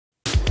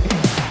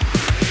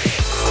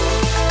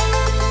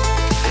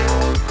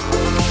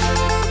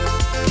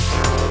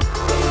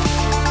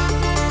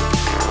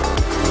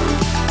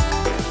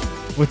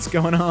What's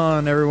going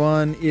on,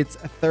 everyone? It's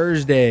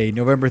Thursday,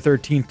 November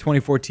 13th,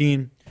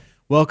 2014.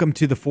 Welcome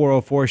to the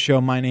 404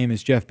 Show. My name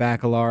is Jeff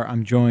Bacalar.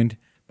 I'm joined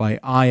by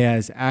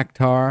Iyaz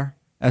Akhtar,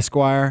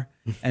 Esquire,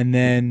 and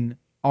then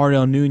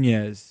Ariel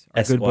Nunez,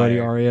 our good buddy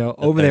Ariel,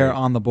 over there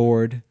on the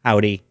board.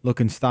 Howdy.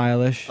 Looking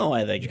stylish. Oh,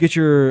 I think. Did you get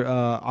your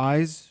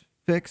eyes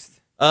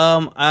fixed?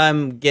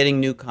 I'm getting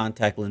new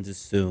contact lenses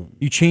soon.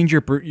 You change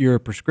your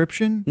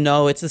prescription?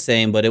 No, it's the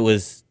same, but it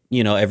was,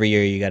 every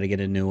year you got to get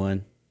a new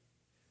one.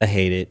 I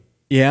hate it.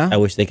 Yeah? I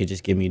wish they could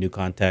just give me new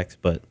contacts,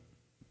 but...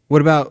 What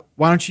about,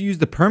 why don't you use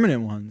the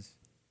permanent ones?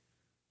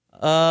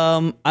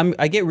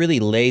 I get really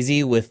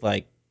lazy with,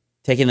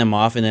 taking them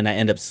off, and then I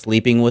end up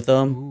sleeping with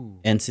them. Ooh.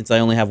 And since I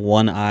only have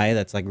one eye,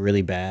 that's,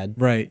 really bad.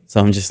 Right. So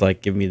I'm just,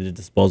 give me the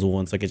disposable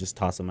one so I could just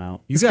toss them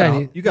out. You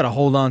got to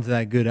hold on to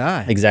that good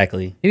eye.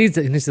 Exactly. He needs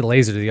to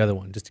laser to the other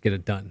one just to get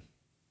it done.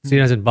 So he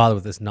doesn't bother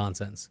with this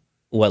nonsense.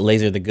 What,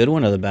 laser the good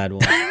one or the bad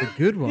one? The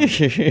good one.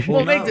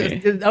 Well,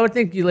 I would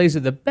think you laser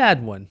the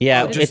bad one.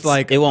 Yeah, just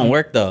it won't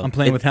work, though. I'm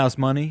playing with house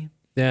money.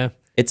 Yeah.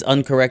 It's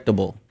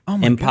uncorrectable. Oh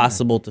my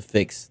Impossible to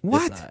fix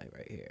What? this eye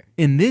right here.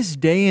 In this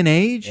day and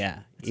age? Yeah,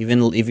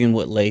 even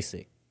with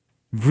LASIK.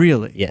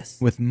 Really? Yes.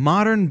 With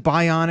modern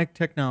bionic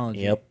technology.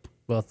 Yep.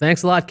 Well,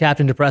 thanks a lot,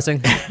 Captain Depressing.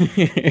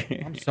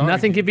 I'm sorry.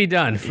 Nothing can be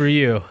done for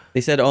you.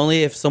 They said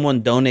only if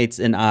someone donates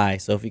an eye,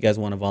 so if you guys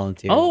want to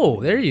volunteer. Oh,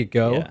 there you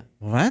go. Yeah.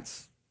 Well,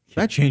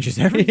 that changes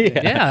everything.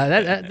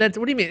 Yeah, that's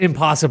what do you mean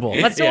impossible?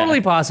 That's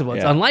totally possible.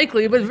 It's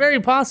unlikely, but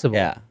very possible.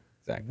 Yeah,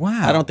 exactly.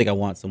 Wow. I don't think I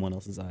want someone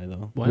else's eye,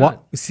 though. Why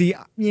not? See,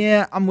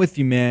 yeah, I'm with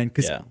you, man.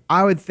 Because Yeah.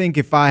 I would think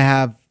if I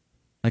have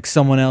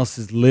someone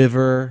else's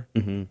liver,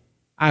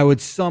 I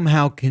would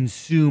somehow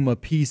consume a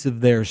piece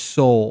of their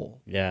soul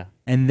Yeah.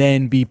 and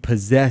then be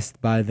possessed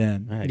by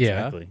them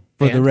Exactly.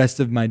 for the And? rest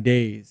of my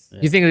days.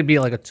 You think it'd be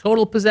like a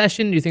total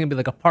possession? Do you think it'd be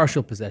like a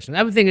partial possession?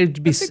 I would think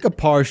it'd be. I think a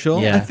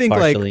partial. Yeah, I think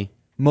partially.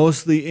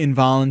 mostly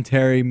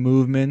involuntary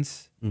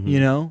movements, you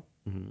know?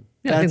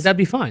 Yeah, I think that'd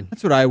be fine.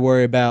 That's what I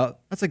worry about.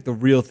 That's the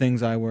real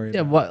things I worry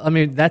Yeah, about. well, I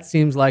mean, that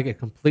seems like a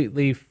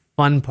completely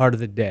fun part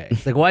of the day.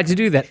 It's like, why'd you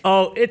do that?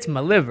 Oh, it's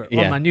my liver or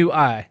Yeah. my new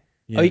eye.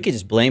 Yeah. Oh, you could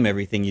just blame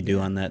everything you do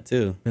on that,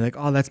 too. You're like,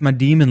 oh, that's my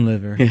demon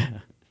liver.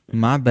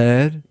 My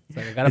bad. It's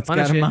like, I gotta It's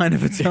punish got a it. mind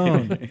of its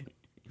own.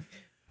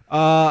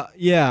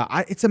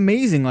 It's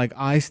amazing.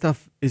 Eye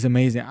stuff is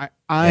amazing.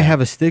 I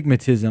have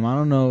astigmatism. I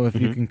don't know if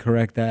you can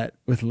correct that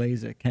with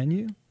LASIK. Can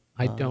you?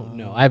 I don't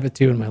know. I have it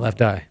too in my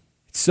left eye.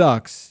 It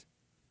sucks,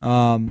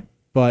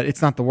 but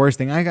it's not the worst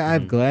thing. I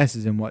have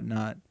glasses and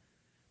whatnot,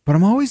 but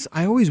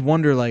I always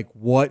wonder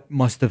what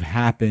must have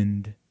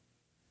happened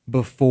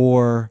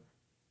before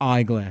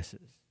eyeglasses.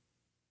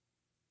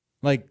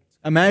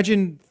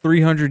 Imagine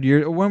 300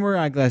 years. When were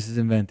eyeglasses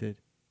invented?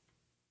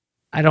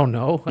 I don't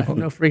know. I have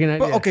no freaking idea.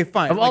 But, okay,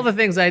 fine. Of all the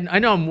things I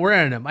know, I'm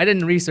wearing them. I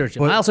didn't research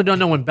them. I also don't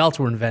know when belts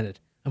were invented.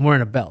 I'm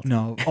wearing a belt.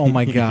 No. Oh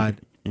my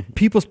God.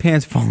 People's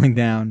pants falling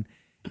down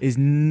is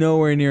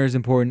nowhere near as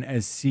important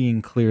as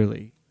seeing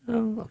clearly.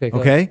 Oh, okay.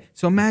 Go ahead. Okay?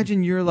 So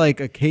imagine you're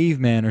like a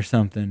caveman or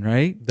something,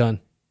 right?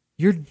 Done.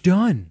 You're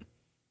done.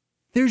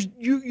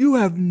 You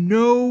have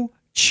no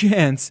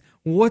chance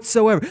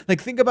whatsoever.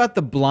 Think about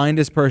the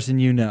blindest person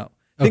you know.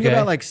 Think Okay.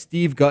 about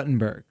Steve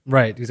Guttenberg,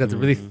 Right. He's got the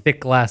really thick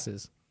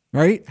glasses.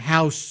 right?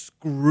 How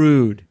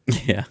screwed.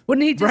 Yeah.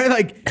 Wouldn't he just...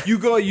 Right?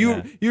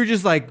 You're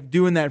just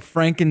doing that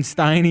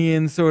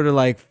Frankensteinian sort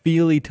of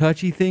feely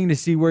touchy thing to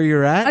see where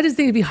you're at. I just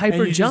think it'd be hyper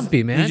And you jumpy,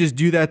 just, man. You just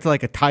do that to a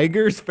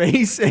tiger's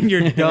face and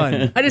you're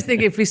done. I just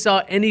think if we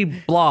saw any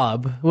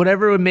blob,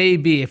 whatever it may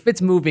be, if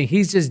it's moving,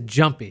 he's just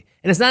jumpy.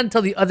 And it's not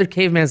until the other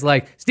caveman's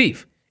like,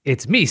 Steve,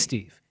 it's me,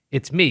 Steve.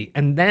 It's me.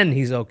 And then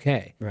he's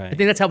okay. Right. I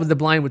think that's how the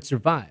blind would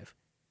survive.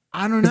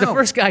 I don't know. Because the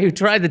first guy who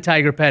tried the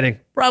tiger petting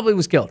probably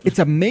was killed. It's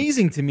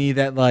amazing to me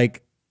that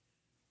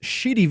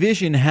shitty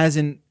vision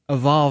hasn't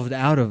evolved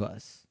out of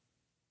us.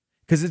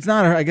 Because it's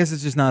not, I guess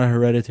it's just not a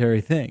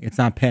hereditary thing. It's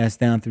not passed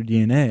down through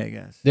DNA, I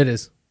guess. It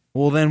is.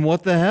 Well, then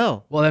what the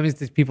hell? Well, that means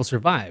that people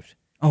survived.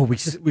 Oh, we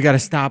got to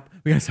stop.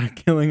 We got to start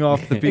killing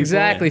off the people.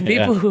 Exactly.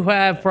 People who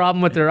have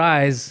problem with their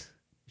eyes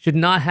should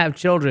not have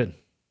children.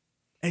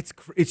 It's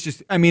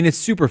just, it's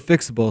super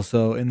fixable.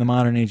 So in the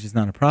modern age, it's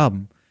not a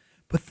problem.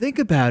 But think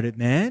about it,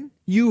 man.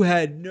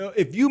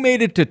 If you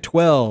made it to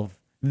 12,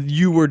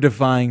 you were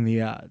defying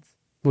the odds.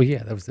 Well,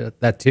 yeah, that was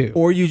that too.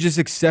 Or you just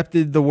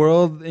accepted the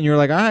world and you're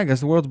like, I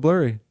guess the world's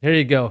blurry. There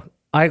you go.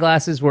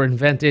 Eyeglasses were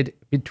invented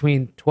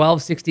between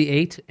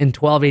 1268 and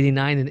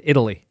 1289 in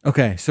Italy.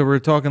 Okay, so we're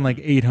talking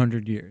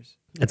 800 years.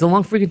 It's a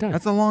long freaking time.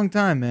 That's a long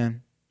time,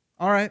 man.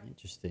 All right.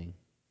 Interesting.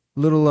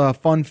 Little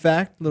fun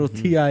fact, little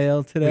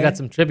TIL today. We got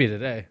some trivia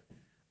today.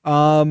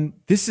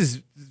 This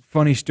is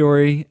funny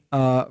story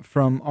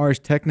from Ars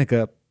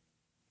Technica.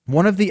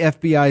 One of the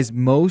FBI's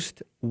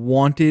most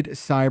wanted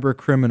cyber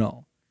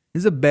criminal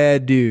is a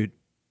bad dude.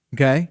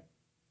 Okay,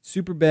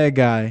 super bad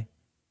guy.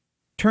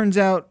 Turns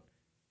out,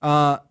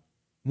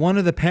 one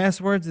of the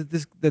passwords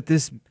that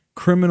this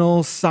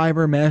criminal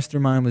cyber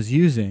mastermind was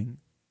using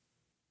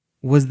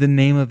was the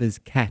name of his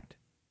cat.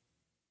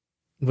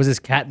 Was his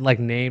cat like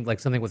named like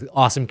something with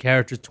awesome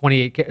characters,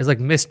 28 characters, like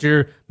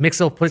Mr.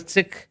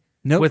 Mixoplitzik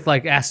Nope. with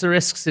like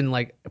asterisks and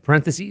like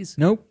parentheses?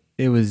 Nope.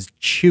 It was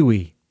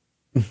Chewy.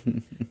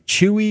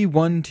 Chewy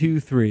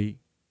 123.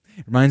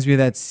 Reminds me of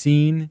that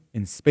scene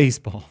in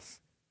Spaceballs.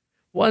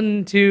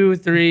 1, 2,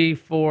 3,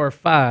 4,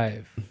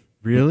 5.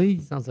 Really?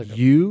 Sounds like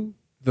you,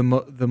 the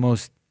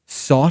most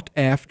sought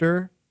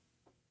after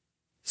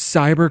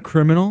cyber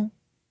criminal.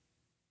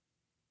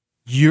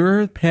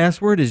 Your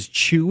password is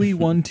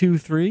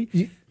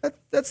Chewy123.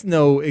 That's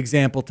no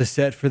example to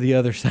set for the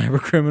other cyber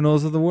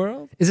criminals of the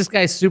world. Is this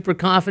guy super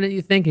confident,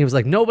 you think? He was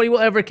like, nobody will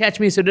ever catch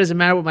me, so it doesn't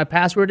matter what my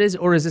password is?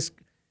 Or is this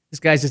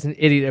guy's just an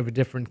idiot of a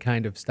different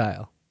kind of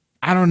style?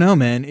 I don't know,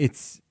 man.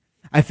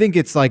 I think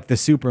it's like the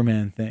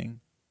Superman thing.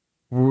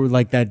 Where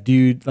like that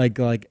dude, like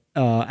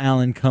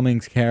Alan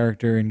Cummings'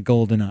 character in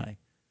GoldenEye.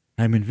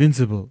 I'm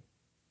invincible.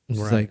 It's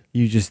Right. like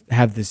you just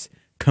have this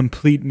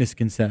complete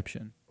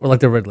misconception. Or like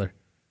the Riddler.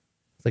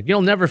 It's like,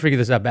 you'll never figure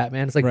this out,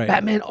 Batman. It's like, Right.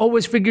 Batman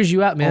always figures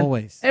you out, man.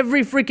 Always.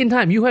 Every freaking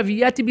time. You have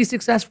yet to be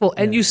successful,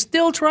 and you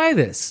still try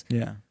this.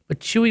 Yeah. But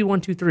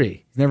Chewy123.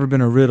 There's never been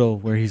a riddle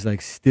where he's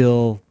like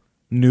still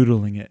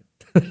noodling it.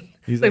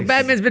 He's Like,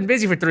 Batman's been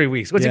busy for 3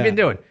 weeks. What's he been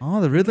doing? Oh,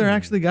 the Riddler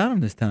actually got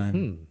him this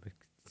time.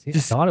 See, I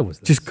thought it was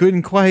this. Just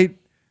couldn't quite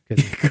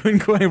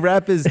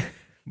wrap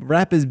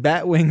his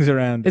bat wings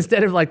around it.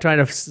 Instead of like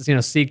trying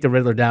to seek the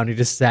Riddler down, he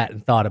just sat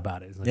and thought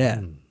about it. It's like,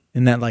 Yeah.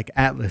 In that like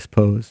Atlas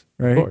pose,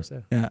 right? Of course, yeah.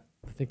 Yeah.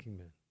 Thinking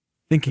man.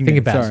 Thinking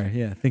Thinking man. bastard. Sorry,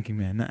 yeah, thinking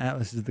man. Not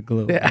Atlas is the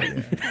globe. Yeah.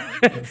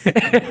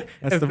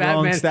 That's the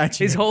wrong Batman,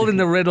 statue. he's holding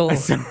the riddle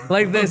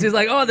like this. He's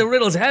like, oh, the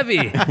riddle's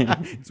heavy.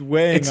 It's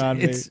weighing on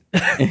me.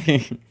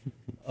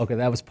 Okay,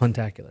 that was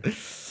puntacular.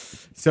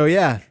 So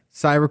yeah,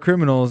 cyber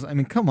criminals. I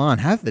mean, come on,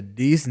 have the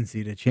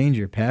decency to change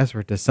your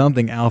password to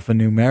something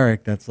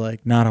alphanumeric that's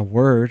like not a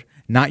word,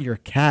 not your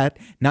cat,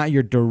 not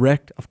your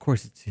direct. Of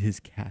course, it's his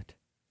cat.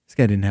 This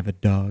guy didn't have a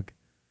dog.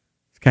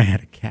 This guy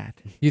had a cat.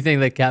 You think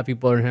that cat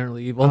people are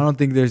inherently I evil? don't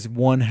think there's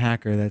one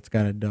hacker that's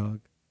got a dog.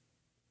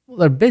 Well,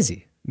 they're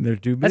busy. They're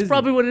too busy. That's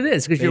probably what it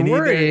is, because They you're need their-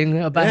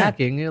 worrying about yeah.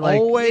 hacking. You're like,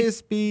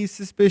 always be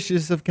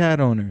suspicious of cat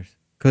owners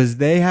because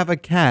they have a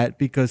cat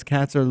because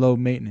cats are low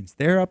maintenance.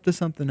 They're up to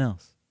something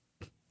else.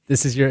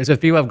 this is your. So if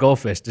people have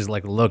goldfish, just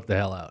like look the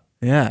hell out.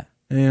 Yeah,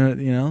 you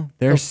know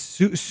they're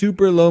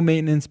super low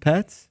maintenance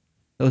pets.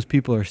 Those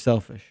people are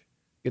selfish.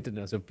 Good to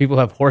know. So if people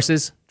have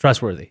horses,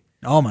 trustworthy.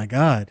 Oh my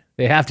God,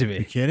 They have to you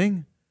be.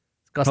 kidding?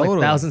 It costs like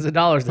Totally. thousands of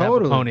dollars to have a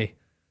Totally. pony.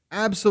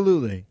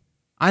 Absolutely.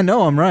 I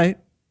know I'm right.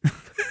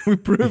 We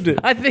proved it.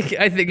 I think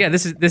yeah.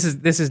 This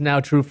is now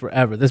true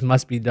forever. This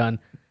must be done.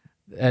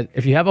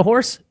 If you have a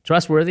horse,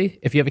 trustworthy.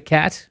 If you have a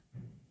cat,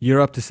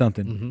 You're up to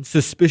something. Mm-hmm.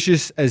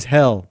 Suspicious as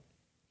hell.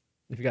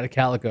 if you got a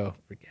calico,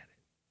 forget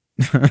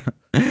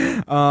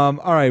it. All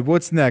right,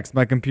 what's next?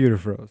 My computer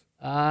froze.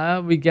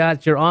 We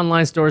got your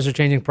online stores are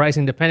changing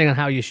pricing depending on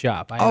how you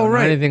shop. I don't know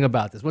right. anything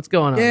about this. What's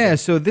going on? Yeah,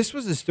 so this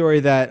was a story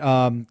that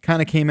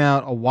kind of came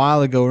out a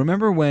while ago.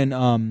 Remember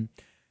when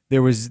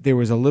there was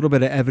a little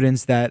bit of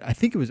evidence that I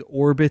think it was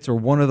Orbitz or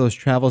one of those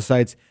travel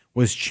sites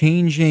was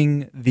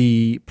changing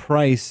the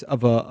price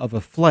of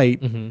a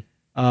flight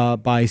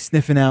by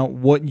sniffing out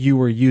what you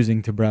were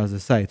using to browse the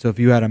site. So if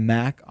you had a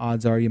Mac,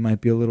 odds are you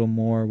might be a little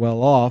more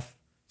well off.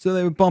 So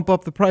they would bump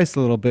up the price a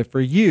little bit for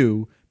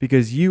you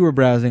because you were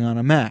browsing on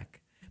a Mac.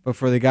 But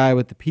for the guy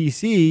with the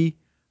PC,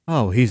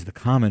 oh, he's the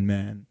common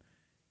man.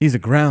 He's a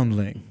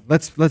groundling.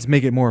 Let's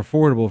make it more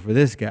affordable for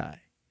this guy.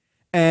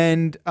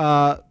 And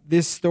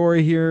this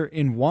story here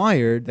in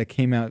Wired that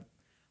came out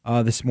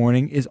this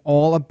morning is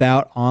all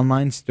about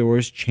online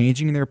stores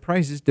changing their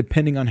prices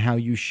depending on how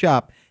you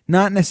shop,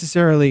 not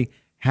necessarily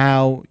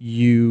how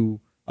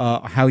you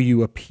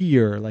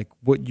appear, like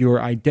what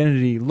your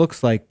identity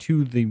looks like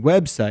to the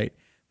website,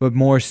 but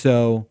more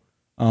so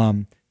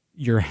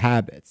your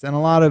habits. And a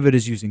lot of it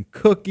is using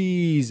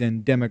cookies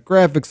and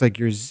demographics like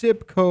your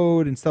zip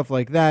code and stuff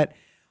like that,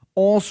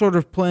 all sort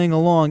of playing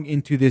along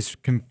into this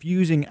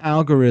confusing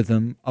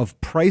algorithm of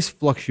price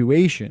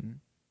fluctuation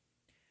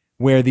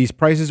where these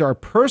prices are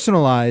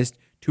personalized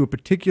to a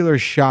particular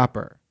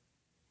shopper.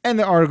 And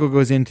the article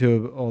goes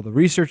into all the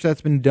research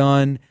that's been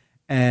done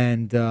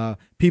and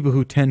people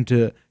who tend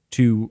to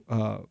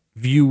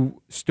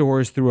view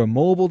stores through a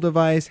mobile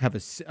device have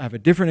a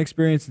different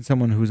experience than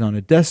someone who's on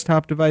a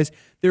desktop device.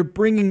 They're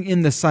bringing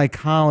in the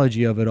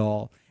psychology of it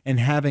all and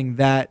having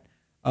that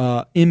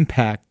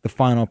impact the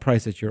final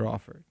price that you're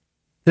offered.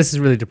 This is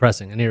really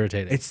depressing and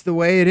irritating. It's the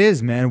way it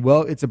is, man.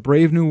 Well, it's a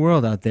brave new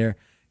world out there.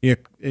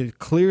 It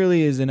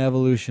clearly is an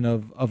evolution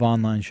of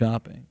online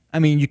shopping. I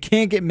mean, you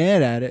can't get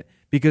mad at it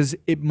because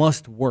it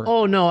must work.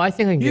 Oh no, I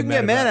think I can You get can mad,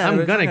 get mad about it. at it, I'm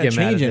it's gonna not get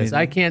gonna mad at change this. I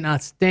anything.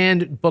 cannot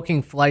stand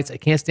booking flights. I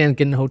can't stand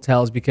getting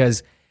hotels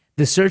because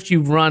the search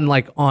you run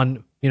like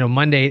on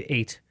Monday at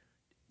 8,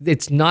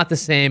 it's not the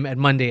same at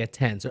Monday at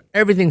 10. So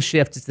everything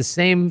shifts. It's the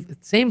same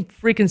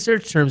freaking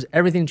search terms.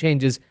 Everything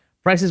changes.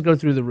 Prices go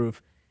through the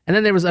roof. And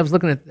then I was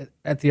looking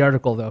at the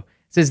article though.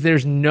 It says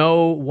there's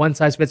no one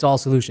size fits all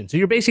solution. So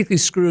you're basically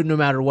screwed no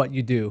matter what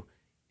you do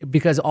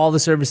because all the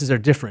services are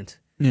different.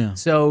 Yeah.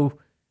 So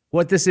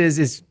what this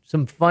is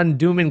some fun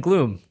doom and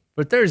gloom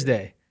for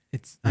Thursday.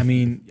 I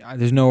mean,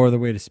 there's no other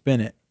way to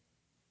spin it,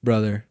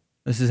 brother.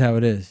 This is how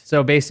it is.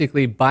 So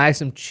basically, buy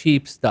some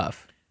cheap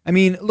stuff. I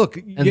mean, look,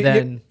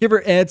 then you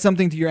ever add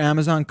something to your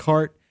Amazon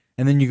cart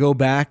and then you go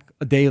back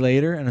a day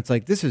later and it's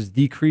like, this is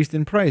decreased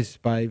in price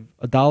by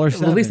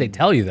 $1.07. Well, at least they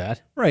tell you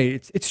that.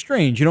 Right. It's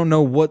strange. You don't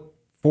know what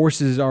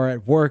forces are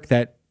at work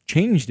that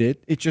changed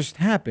it. It just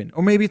happened.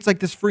 Or maybe it's like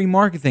this free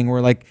market thing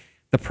where like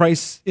the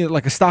price,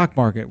 like a stock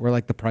market where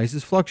like the price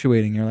is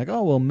fluctuating. You're like,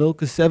 oh, well,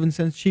 milk is 7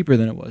 cents cheaper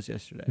than it was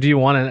yesterday. Do you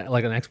want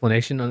an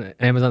explanation on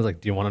Amazon's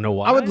like, do you want to know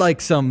why? I would like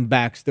some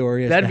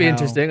backstory. That'd be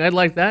interesting. I'd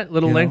like that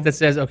little link that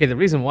says, okay, the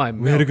reason why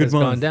we had a milk good has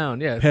month, gone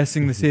down. Yeah.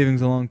 Passing the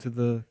savings along to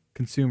the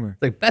consumer.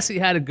 Like Bessie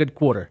had a good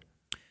quarter.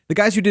 The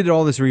guys who did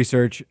all this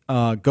research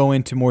go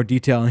into more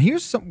detail. And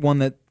here's one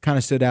that kind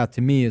of stood out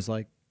to me as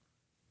like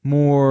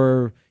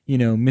more,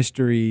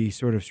 mystery,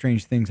 sort of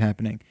strange things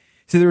happening.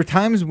 So there were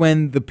times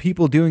when the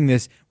people doing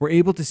this were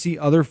able to see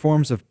other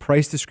forms of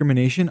price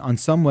discrimination on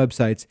some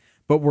websites,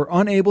 but were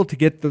unable to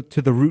get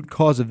to the root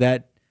cause of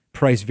that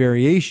price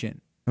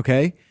variation.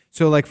 Okay?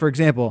 So like, for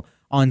example,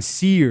 on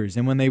Sears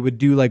and when they would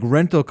do like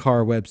rental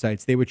car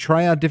websites, they would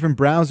try out different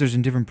browsers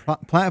and different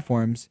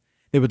platforms.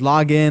 They would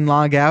log in,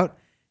 log out,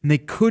 and they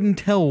couldn't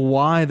tell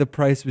why the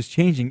price was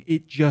changing.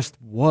 It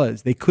just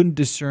was. They couldn't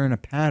discern a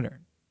pattern.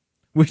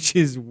 Which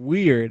is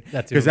weird,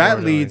 because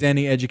that leads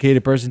any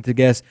educated person to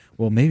guess,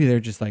 well, maybe they're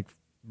just like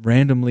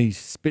randomly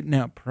spitting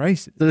out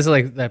prices. So this is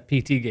like that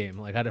PT game,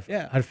 like how to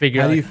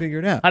figure out. How do you figure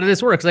it out? How did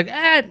this work? It's like,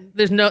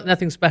 there's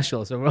nothing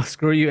special, so we'll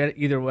screw you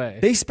either way.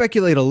 They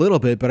speculate a little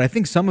bit, but I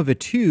think some of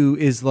it too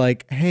is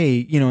like,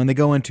 hey, and they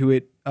go into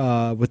it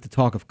with the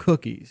talk of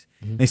cookies.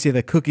 Mm-hmm. They say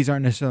that cookies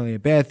aren't necessarily a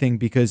bad thing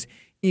because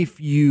if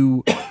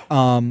you,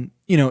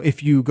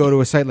 if you go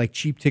to a site like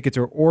Cheap Tickets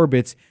or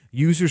Orbitz,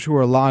 users who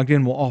are logged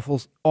in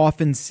will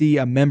often see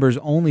a members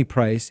only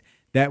price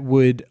that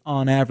would,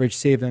 on average,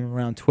 save them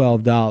around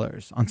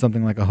 $12 on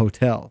something like a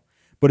hotel.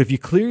 But if you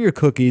clear your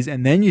cookies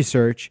and then you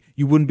search,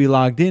 you wouldn't be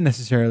logged in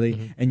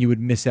necessarily, and you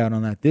would miss out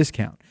on that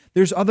discount.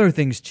 There's other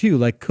things too,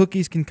 like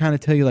cookies can kind of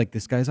tell you like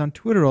this guy's on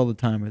Twitter all the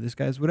time or this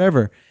guy's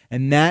whatever,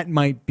 and that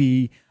might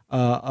be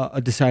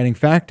a deciding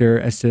factor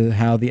as to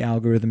how the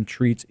algorithm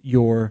treats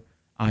your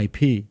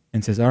IP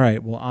and says, all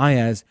right, well,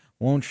 Iyaz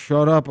won't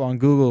shut up on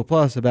Google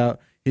Plus about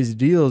his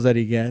deals that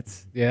he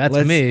gets. Yeah,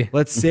 that's me.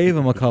 Let's save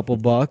him a couple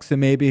bucks, and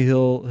maybe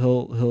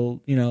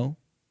he'll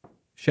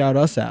shout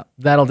us out.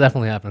 That'll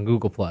definitely happen on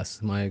Google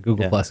Plus, my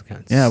Google Plus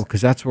accounts. Yeah,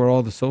 because that's where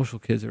all the social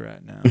kids are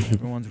at now.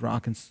 Everyone's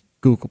rocking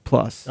Google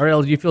Plus.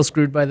 Ariel, do you feel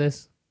screwed by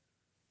this?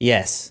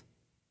 Yes.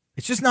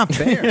 It's just not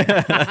fair.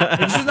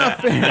 It's just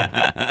not fair.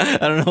 I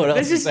don't know what else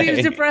This just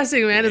seems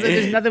depressing, man. It's like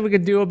there's nothing we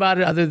could do about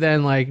it other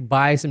than like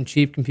buy some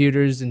cheap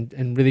computers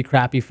and really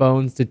crappy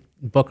phones to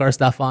book our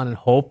stuff on and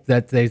hope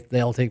that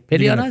they'll take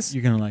pity on us.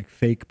 You're gonna like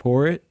fake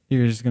pour it.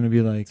 You're just gonna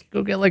be like,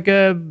 go get like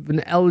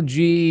an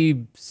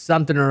LG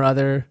something or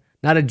other,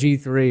 not a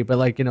G3, but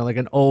like like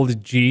an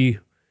old G2.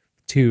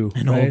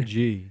 old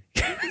G.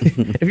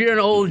 If you're an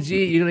old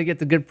G, you're gonna get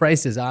the good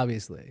prices,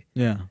 obviously.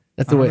 Yeah,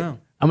 that's the way.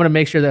 I'm gonna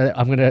make sure that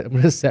I'm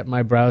gonna set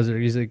my browser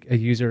using a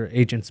user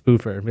agent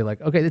spoofer and be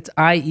like, okay, it's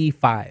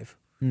IE5.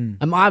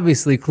 I'm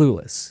obviously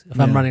clueless if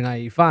I'm running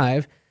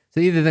IE5. So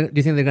do you think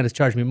they're gonna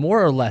charge me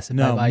more or less if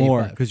I have IE5? No,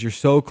 more, because you're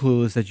so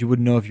clueless that you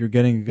wouldn't know if you're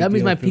getting a good deal. That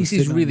means my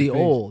PC's really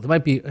old. It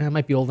might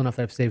be old enough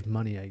that I've saved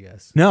money, I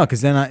guess. No,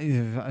 because then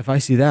if I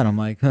see that, I'm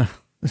like,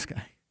 this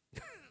guy,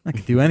 I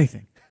could do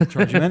anything.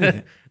 Charge him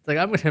anything. It's like,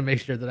 I'm gonna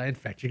make sure that I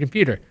infect your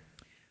computer.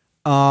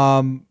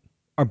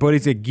 Our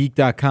buddies at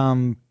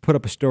Geek.com put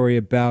up a story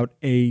about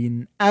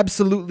an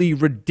absolutely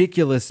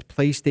ridiculous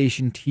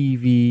PlayStation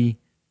TV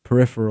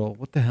peripheral.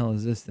 What the hell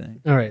is this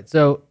thing? All right,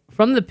 so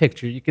from the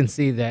picture, you can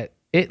see that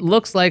it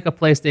looks like a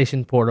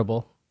PlayStation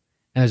Portable,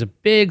 and there's a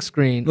big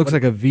screen. Looks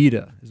like a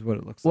Vita is what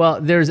it looks like.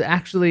 Well, there's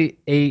actually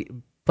a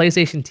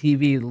PlayStation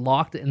TV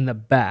locked in the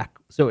back,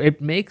 so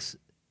it makes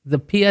the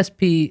PS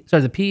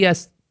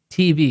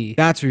TV.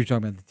 That's what you're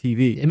talking about, the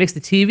TV. It makes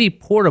the TV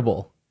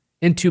portable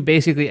into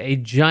basically a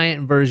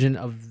giant version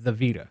of the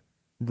Vita.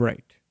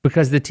 Right.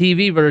 Because the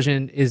TV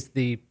version is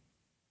the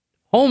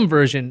home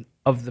version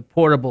of the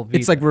portable Vita.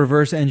 It's like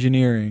reverse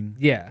engineering.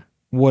 Yeah.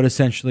 What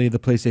essentially the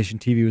PlayStation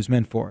TV was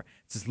meant for.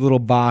 It's this little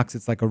box.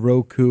 It's like a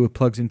Roku. It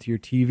plugs into your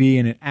TV,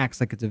 and it acts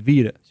like it's a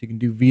Vita. So you can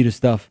do Vita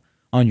stuff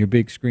on your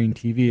big screen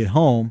TV at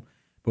home.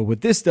 But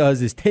what this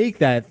does is take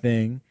that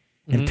thing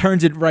and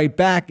turns it right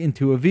back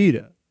into a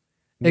Vita,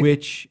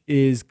 which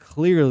is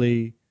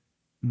clearly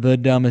the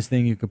dumbest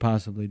thing you could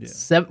possibly do.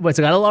 It's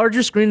got a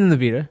larger screen than the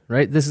Vita,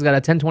 right? This has got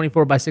a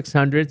 1024 by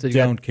 600. So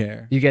Don't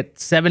care. You get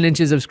 7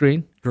 inches of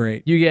screen.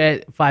 Great. You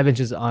get 5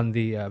 inches on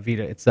the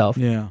Vita itself.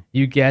 Yeah.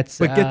 You get.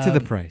 But get to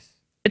the price.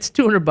 It's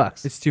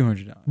 $200. It's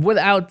 $200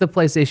 without the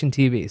PlayStation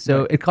TV.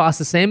 So it costs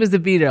the same as the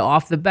Vita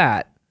off the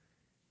bat.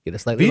 Get a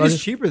slightly Vita's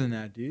larger. cheaper than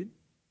that, dude.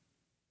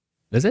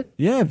 Is it?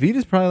 Yeah,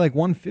 Vita's probably like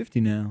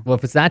 $150 now. Well,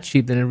 if it's that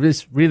cheap, then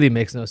it really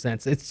makes no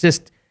sense.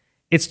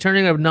 It's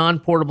turning a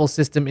non-portable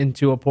system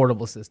into a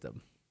portable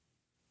system.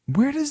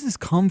 Where does this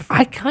come from?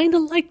 I kind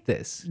of like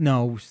this.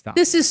 No, stop.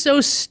 This is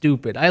so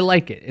stupid. I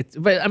like it.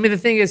 But I mean, the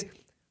thing is,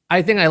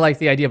 I think I like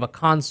the idea of a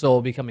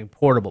console becoming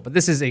portable. But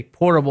this is a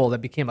portable that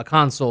became a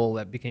console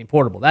that became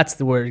portable. That's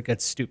where it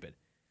gets stupid.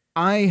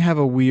 I have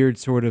a weird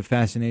sort of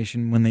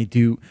fascination when they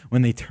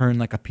turn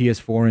like a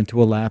PS4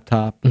 into a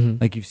laptop,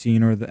 like you've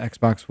seen, or the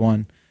Xbox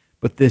One.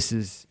 But this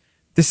is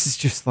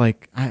just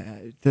like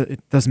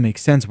it doesn't make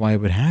sense why it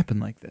would happen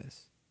like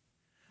this.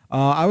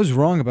 I was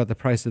wrong about the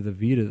price of the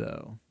Vita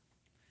though.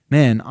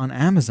 Man, on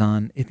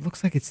Amazon it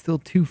looks like it's still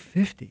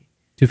 $250.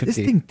 $250. This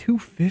thing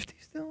 $250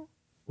 still?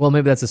 Well,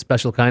 maybe that's a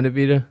special kind of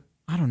Vita.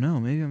 I don't know.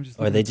 Maybe I'm just.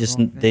 Or they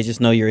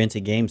just know you're into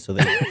games, so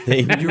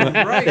they You're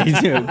right.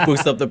 they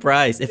boost up the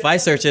price. If I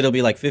search it, it'll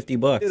be like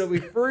 $50. It'll be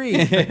free.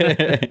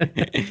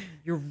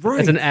 You're right.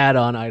 It's an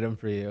add-on item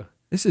for you.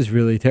 This is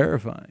really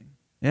terrifying.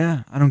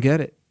 Yeah, I don't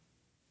get it,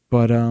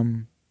 but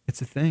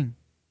it's a thing.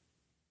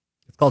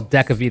 It's called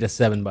Decavita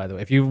 7, by the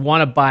way. If you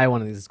want to buy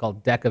one of these, it's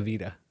called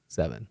Decavita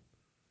 7.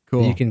 Cool.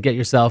 And you can get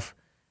yourself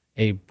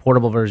a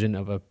portable version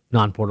of a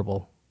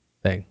non-portable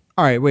thing.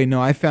 All right, wait,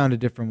 no, I found a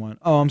different one.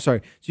 Oh, I'm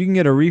sorry. So you can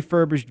get a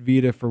refurbished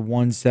Vita for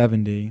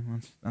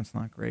 $170. That's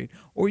not great.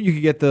 Or you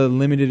could get the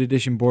limited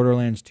edition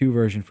Borderlands 2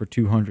 version for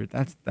 $200.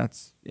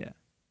 That's yeah.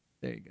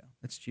 There you go.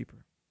 That's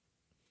cheaper.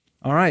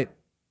 All right.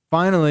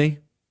 Finally,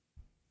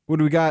 what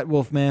do we got,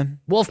 Wolfman?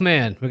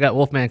 Wolfman. We got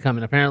Wolfman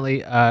coming.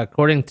 Apparently,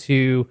 according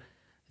to,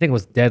 I think it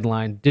was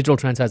Deadline, Digital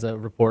Trends has a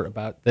report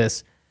about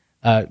this.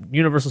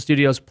 Universal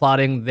Studios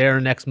plotting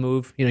their next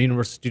move. You know,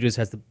 Universal Studios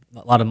has a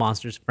lot of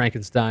monsters.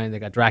 Frankenstein, they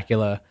got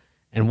Dracula,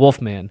 and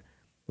Wolfman.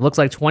 It looks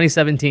like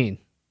 2017.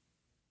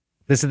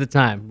 This is the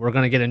time. We're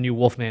going to get a new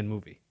Wolfman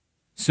movie.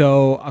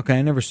 So, okay,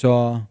 I never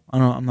saw,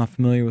 I'm not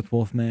familiar with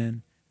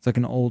Wolfman. It's like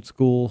an old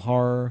school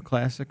horror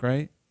classic,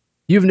 right?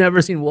 You've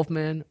never seen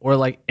Wolfman or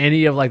like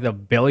any of like the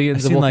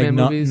billions of Wolfman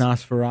movies?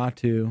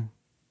 Nosferatu.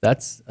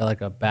 That's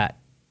like a bat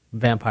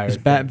vampire. This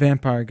bat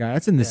vampire guy.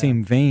 That's in the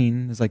same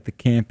vein as like the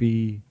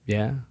campy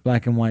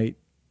black and white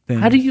thing.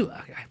 How do you...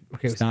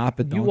 Okay, stop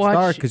it. you Don't watch-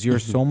 start because you're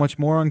so much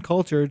more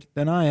uncultured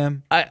than I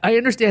am. I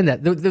understand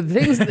that. The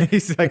things that...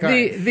 He's like, all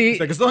right. He's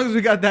like, as long as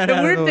we got that The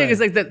out weird of the thing way. is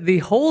like that the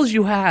holes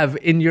you have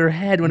in your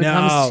head when it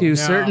comes to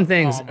certain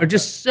things are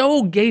just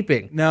so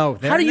gaping. No, How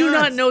they're do you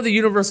not nuts. know the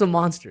Universal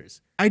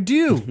monsters? I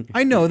do.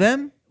 I know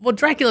them. Well,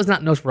 Dracula's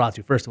not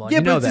Nosferatu, first of all. Yeah,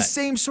 you know but it's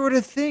that. the same sort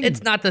of thing.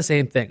 It's not the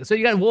same thing. So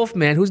you got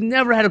Wolfman, who's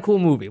never had a cool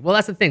movie. Well,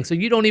 that's the thing. So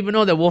you don't even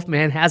know that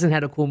Wolfman hasn't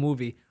had a cool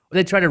movie. Or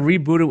they try to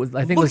reboot it with,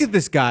 I think, Look at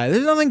this guy.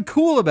 There's nothing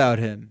cool about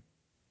him.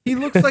 He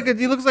looks like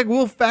he looks like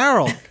Will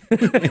Ferrell.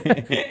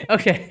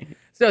 Okay.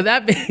 So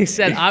that being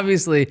said,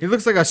 obviously, He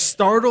looks like a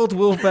startled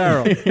Will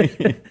Ferrell.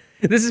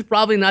 this is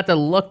probably not the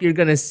look you're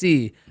gonna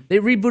see. They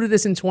rebooted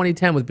this in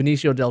 2010 with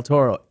Benicio del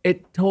Toro.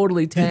 It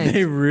totally tanked.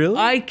 they really?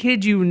 I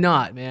kid you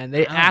not, man.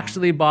 They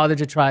actually bothered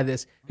to try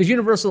this because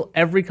Universal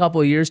every couple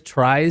of years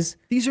tries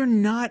These are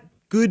not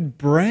good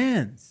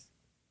brands.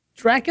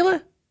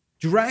 Dracula.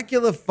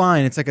 Dracula,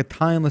 fine. It's like a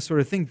timeless sort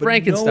of thing. But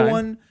Frankenstein. no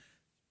one.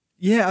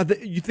 Yeah,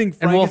 you think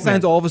And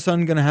Frankenstein's Wolfman. all of a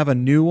sudden going to have a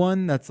new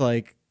one that's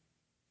like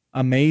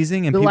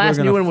amazing and The people are last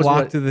going new one to was flock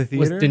what, to the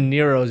was theater? De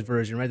Niro's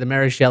version, right? The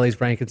Mary Shelley's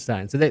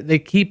Frankenstein. So they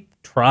keep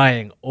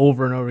trying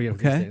over and over again for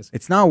these Okay. things.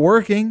 It's not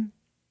working.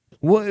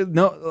 Well,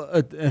 no,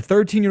 a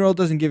 13-year-old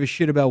doesn't give a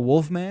shit about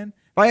Wolfman.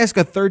 If I ask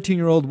a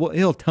 13-year-old,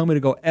 he'll tell me to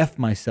go F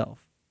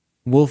myself.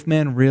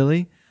 Wolfman,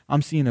 really?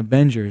 I'm seeing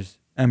Avengers,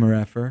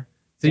 MRFer.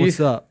 So What's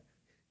up?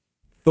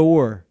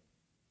 Thor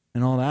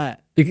and all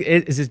that.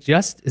 Is it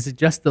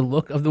just the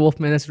look of the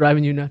Wolfman that's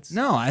driving you nuts?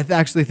 No, I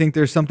actually think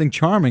there's something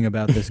charming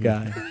about this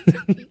guy.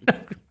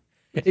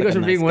 He goes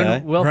from nice being guy.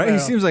 Will Right? He Ferrell.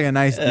 seems like a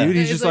nice dude. He's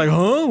He's just like,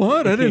 huh?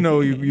 What? I didn't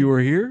know you were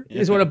here. You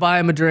just want to buy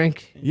him a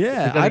drink.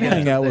 Yeah, gotta I'd get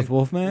hang out something. with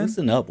Wolfman.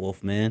 Listen up,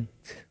 Wolfman.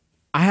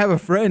 I have a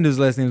friend whose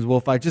last name is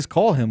Wolf. I just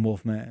call him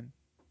Wolfman.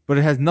 But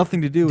it has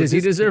nothing to do with Does he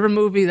this. deserve a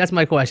movie? That's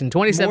my question.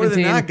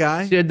 2017. that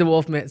guy. Should the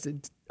Wolfman?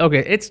 Okay,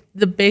 it's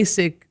the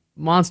basic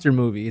monster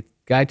movie.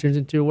 Guy turns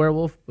into a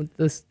werewolf with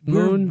this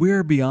moon.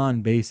 We're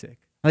beyond basic.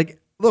 Like,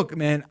 look,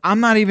 man, I'm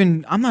not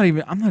even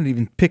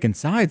picking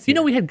sides You here.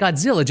 know, we had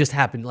Godzilla just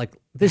happen like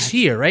this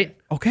year, right?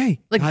 Okay.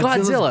 Like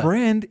Godzilla's Godzilla.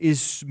 brand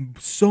is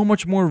so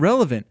much more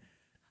relevant.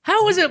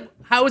 How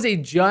is a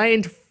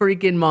giant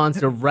freaking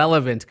monster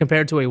relevant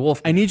compared to a wolf?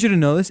 I need you to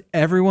know this.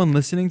 Everyone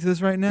listening to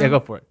this right now Yeah,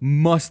 go for it.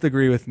 must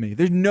agree with me.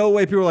 There's no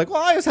way people are like,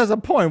 well, Iaz has a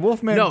point.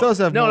 Wolfman does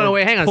have more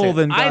wait, hang on a pull second.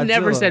 than I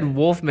never Godzilla. said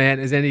Wolfman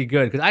is any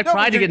good because I No,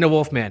 tried to but get into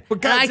Wolfman.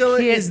 But and I Godzilla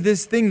can't- is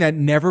this thing that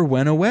never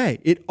went away.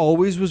 It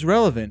always was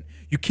relevant.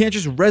 You can't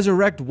just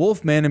resurrect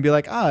Wolfman and be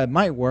like, it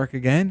might work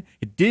again.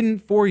 It didn't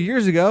 4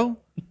 years ago.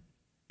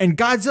 And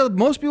Godzilla,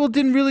 most people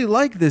didn't really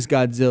like this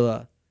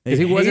Godzilla. They 'Cause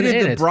he wasn't hated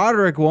in the it.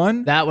 Broderick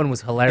one. That one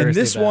was hilarious. And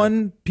this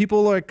one,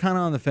 people are kind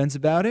of on the fence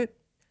about it.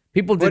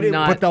 people did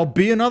not. But there'll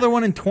be another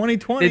one in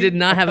 2020. They did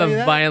not I'll have tell you a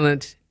that.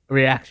 violent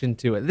reaction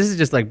to it. This is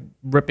just like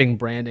ripping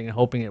branding and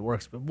hoping it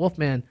works. But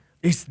Wolfman,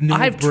 It's no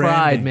I've branding.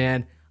 tried,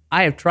 man.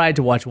 I have tried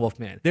to watch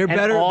Wolfman. They're And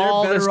better.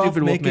 all They're the better off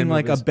stupid making Wolfman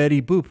like a movies.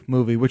 Betty Boop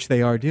movie, which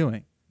they are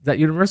doing. that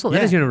Universal?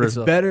 That is Yeah,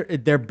 Universal. It's better.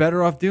 They're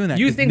better off doing that.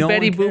 You 'cause think no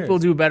Betty one Boop cares. will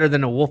do better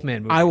than a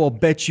Wolfman movie? I will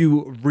bet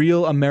you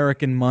real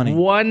American money.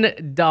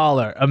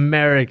 $1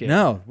 American.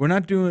 No, we're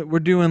not doing. We're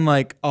doing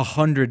like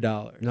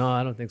 $100. No,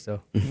 I don't think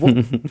so.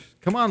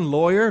 Come on,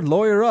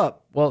 lawyer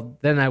up. Well,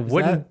 then I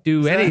wouldn't that- do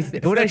is that-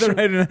 anything. is Wouldn't that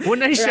I, the right-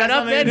 wouldn't I It shut has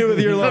up nothing to then? do with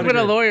your If law I'm going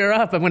to degree. lawyer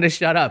up. I'm going to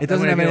shut up. It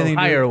doesn't I'm have gonna anything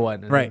to do hire with-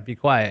 one. And right. Be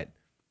quiet.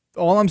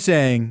 All I'm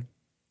saying,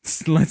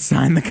 let's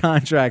sign the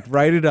contract,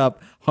 write it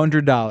up,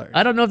 $100.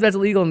 I don't know if that's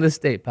legal in this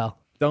state, pal.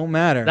 Don't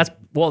matter. That's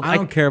well. I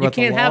don't care about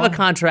You can't the have a law.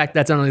 contract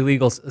that's on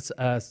illegal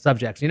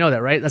subjects. You know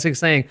that, right? That's like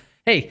saying,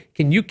 "Hey,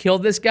 can you kill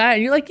this guy?"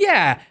 And you're like,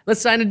 "Yeah,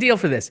 let's sign a deal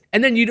for this."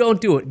 And then you don't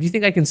do it. Do you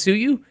think I can sue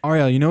you?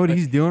 Ariel, you know what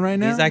he's doing right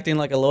now? He's acting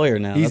like a lawyer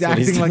now. He's That's what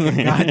acting like a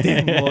doing.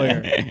 goddamn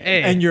lawyer.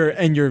 Hey. And you're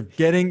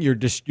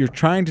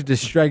trying to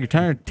distract. You're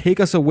trying to take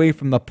us away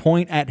from the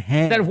point at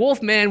hand. That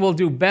Wolfman will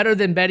do better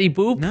than Betty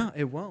Boop. No,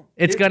 it won't.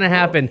 It's It gonna won't.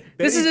 happen.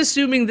 This Betty- is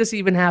assuming this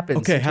even happens.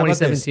 Okay, in how about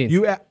this?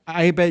 2017.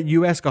 I bet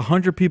you ask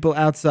 100 people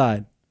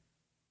outside,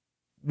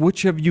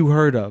 which have you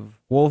heard of,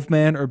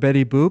 Wolfman or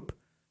Betty Boop?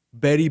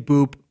 Betty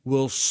Boop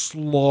will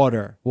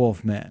slaughter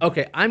Wolfman.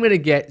 Okay, I'm gonna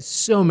get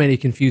so many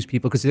confused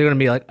people because they're gonna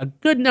be like a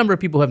good number of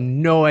people who have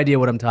no idea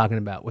what I'm talking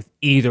about with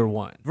either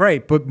one.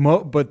 Right,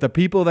 but the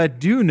people that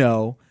do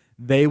know,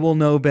 they will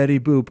know Betty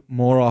Boop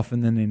more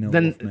often than they know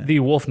Then Wolfman. the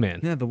Wolfman.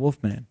 Yeah, the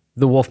Wolfman.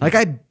 The Wolfman. Like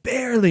I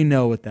barely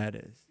know what that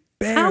is.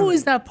 Barely. How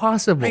is that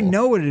possible? I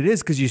know what it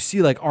is because you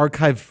see like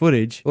archived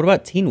footage. What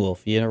about Teen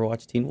Wolf? You ever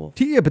watch Teen Wolf?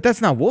 Yeah, but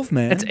that's not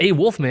Wolfman. That's a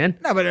Wolfman.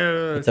 no, but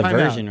It's a time out.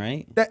 version,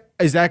 right?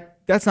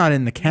 That's not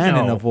in the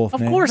canon No, of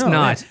Wolfman. of course No,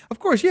 not. yeah. Of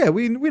course, yeah.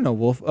 We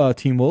know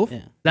Teen Wolf. Yeah.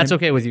 That's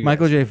okay with you.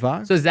 Michael guys. J.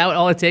 Fox. So is that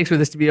all it takes for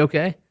this to be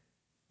okay?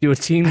 Do a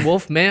teen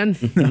wolf man?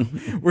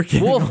 We're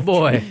kidding. Wolf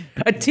boy.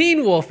 A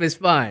teen wolf is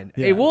fine.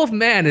 Yeah. A wolf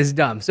man is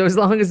dumb. So as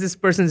long as this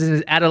person's in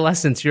his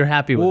adolescence, you're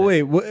happy with Well,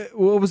 it. wait.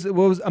 What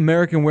was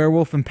American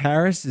Werewolf in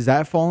Paris? Does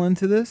that fall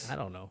into this? I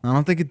don't know. I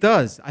don't think it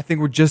does. I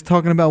think we're just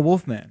talking about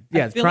Wolfman.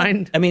 Yeah, I feel like-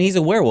 Brian. I mean, he's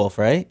a werewolf,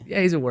 right? Yeah,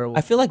 he's a werewolf.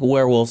 I feel like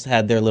werewolves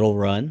had their little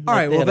run. All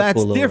Like, right, they well had a that's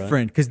cool little run.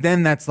 different because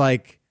then that's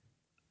like,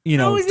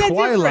 How is that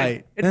different?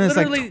 Twilight. It's Then it's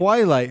like literally-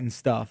 Twilight and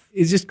stuff.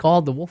 It's just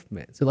called the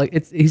Wolfman. So like,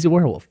 he's a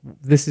werewolf.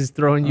 This is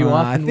throwing you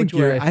off. I in think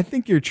which way? I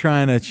think you're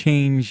trying to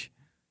change.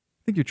 I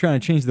think you're trying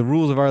to change the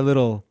rules of our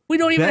little. We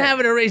don't even bet. have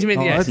an arrangement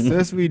Oh, yet.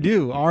 yes, we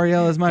do.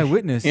 Ariel is my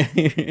witness.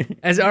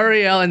 As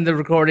Ariel and the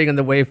recording and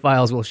the WAV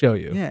files will show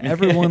you. Yeah,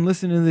 everyone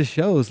listening to this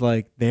show is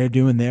like they're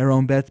doing their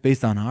own bets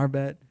based on our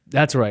bet.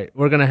 That's right.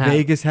 We're gonna have.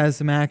 Vegas has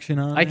some action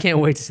on. I it. can't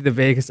wait to see the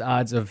Vegas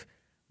odds of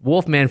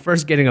Wolfman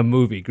first getting a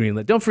movie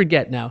greenlit. Don't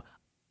forget now.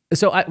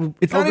 So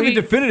It's not even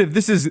definitive.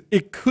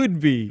 It could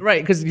be.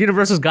 right because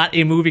Universal's got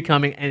a movie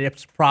coming and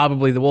it's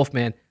probably the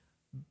Wolfman.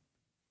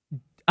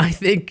 I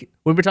think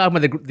when we're talking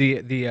about the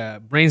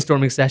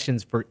brainstorming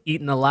sessions for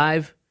Eaten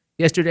Alive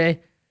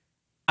yesterday,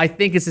 I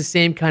think it's the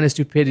same kind of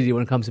stupidity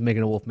when it comes to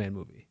making a Wolfman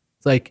movie.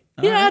 It's like,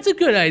 yeah, that's a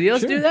good idea.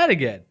 Let's Sure. do that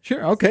again.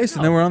 Sure. Okay.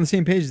 So then we're on the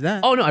same page as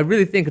that. Oh no, I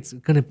really think it's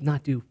gonna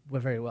not do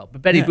very well.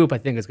 But Betty Yeah. Boop, I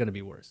think, is gonna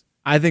be worse.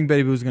 I think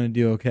Betty Boop's going to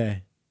do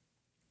okay.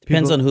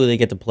 Depends People- on who they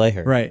get to play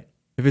her. Right.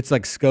 If it's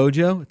like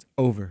ScoJo, it's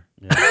over.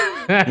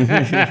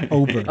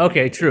 Over.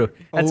 Okay, true.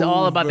 That's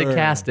all about the Over.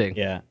 casting.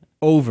 Yeah.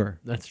 Over.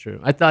 That's true.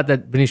 I thought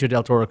that Benicio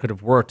del Toro could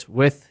have worked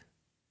with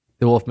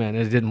the Wolfman,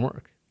 and it didn't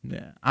work.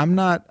 Yeah. I'm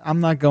not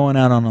going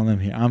out on a limb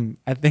here.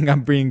 I think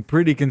I'm being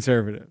pretty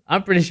conservative.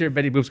 I'm pretty sure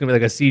Betty Boop's gonna be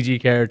like a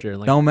CG character,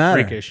 like Don't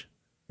matter. freakish.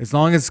 As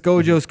long as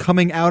ScoJo's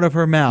coming out of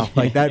her mouth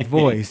like that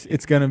voice,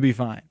 it's going to be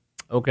fine.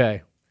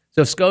 Okay,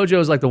 so if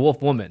ScoJo's like the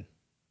Wolf Woman,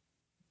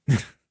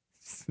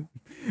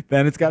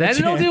 Then it's got a then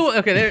it'll chance. do.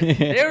 Okay,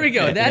 there we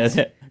go.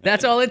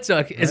 That's all it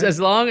took. Is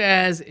as long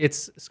as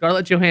it's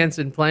Scarlett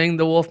Johansson playing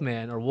the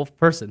Wolfman or Wolf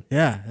person,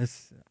 Yeah.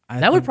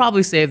 that would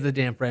probably save the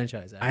damn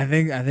franchise. I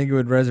think it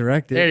would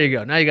resurrect it. There you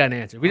go. Now you got an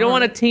answer. We don't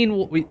want a Teen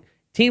Wolf.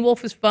 Teen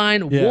Wolf is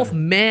fine. Yeah. Wolf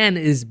Man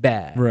is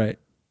bad. Right.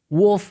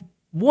 Wolf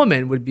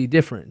Woman would be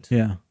different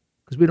Yeah.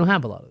 because we don't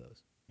have a lot of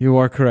those. You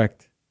are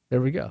correct.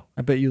 There we go.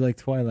 I bet you like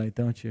Twilight,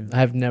 don't you? I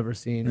have never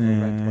seen or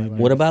read Twilight.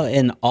 What about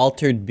an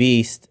Altered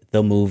Beast,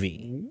 the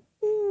movie?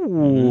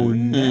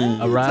 Ooh,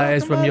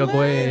 Arise from your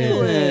grave.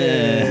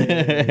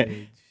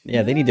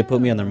 Yeah, they need to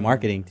put me on their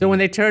marketing So team. when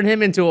they turn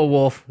him into a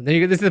wolf,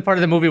 then this is the part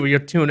of the movie where you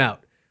tune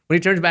out. When he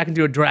turns back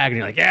into a dragon,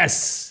 you're like,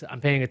 yes, I'm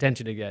paying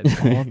attention again.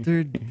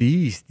 Altered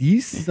Beast, you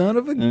son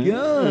of a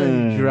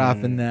gun,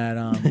 dropping that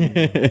on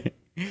me.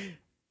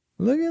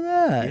 Look at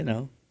that. You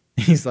know,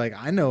 He's like,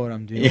 I know what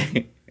I'm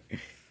doing.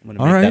 I'm gonna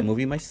All make right. that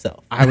movie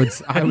myself. I would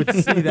see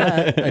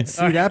that. I'd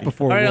see that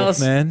before All right,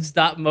 Wolfman.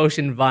 stop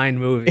motion Vine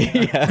movie.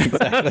 Yeah,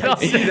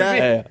 exactly.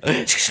 that.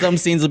 Yeah. Some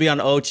scenes will be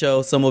on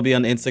Ocho, some will be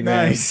on Instagram,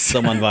 Nice.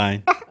 some on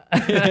Vine.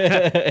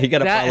 You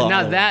gotta follow. Now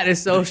all of that is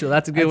social.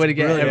 That's a good way to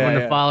get brilliant. everyone Yeah,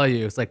 to yeah. follow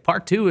you. It's like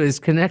part 2 is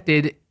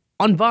connected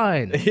on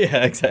Vine. them.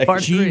 Yeah, exactly.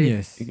 Part 3.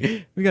 Genius.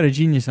 We got a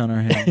genius on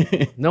our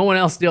hands. No one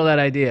else steal that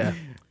idea.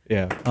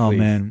 Yeah. Oh please.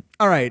 man.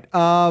 All right.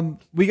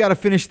 We got to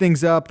finish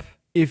things up.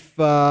 If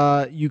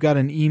you got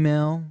an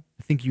email,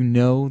 I think you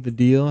know the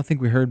deal. I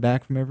think we heard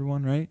back from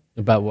everyone, right?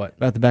 About what?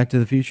 About the Back to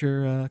the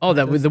Future. Oh,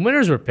 that the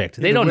winners were picked.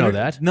 They don't know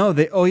that. No,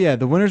 they. Oh yeah,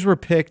 the winners were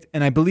picked,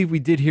 and I believe we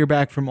did hear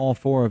back from all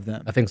 4 of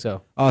them. I think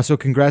so. So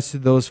congrats to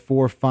those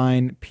 4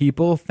 fine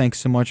people.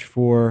 Thanks so much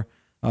for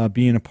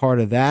being a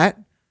part of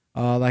that.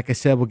 Like I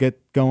said, we'll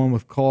get going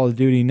with Call of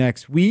Duty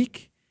next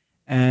week.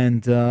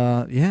 And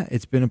yeah,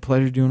 it's been a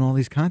pleasure doing all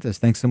these contests.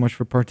 Thanks so much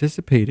for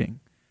participating.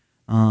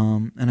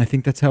 And I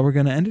think that's how we're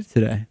going to end it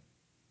today,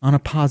 on a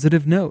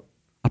positive note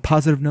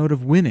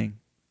of winning.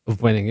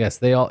 Of winning, yes.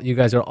 You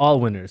guys are all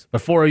winners.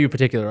 But 4 of you in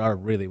particular are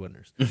really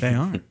winners. They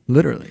are,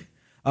 literally.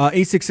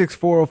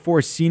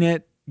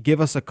 866-404-CNET. Give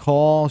us a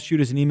call.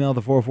 Shoot us an email,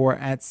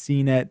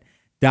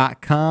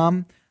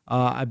 the404@cnet.com.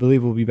 I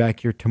believe we'll be back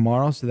here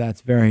tomorrow, so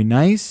that's very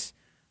nice.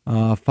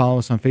 Follow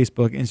us on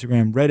Facebook,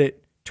 Instagram, Reddit,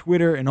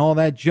 Twitter, and all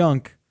that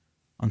junk.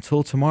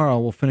 Until tomorrow,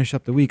 we'll finish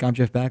up the week. I'm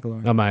Jeff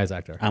Bacalor. I'm Iyaz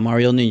Akhtar. I'm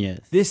Ariel Nunez.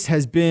 This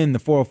has been the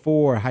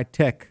 404 High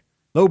Tech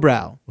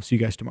Lowbrow. We'll see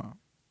you guys tomorrow.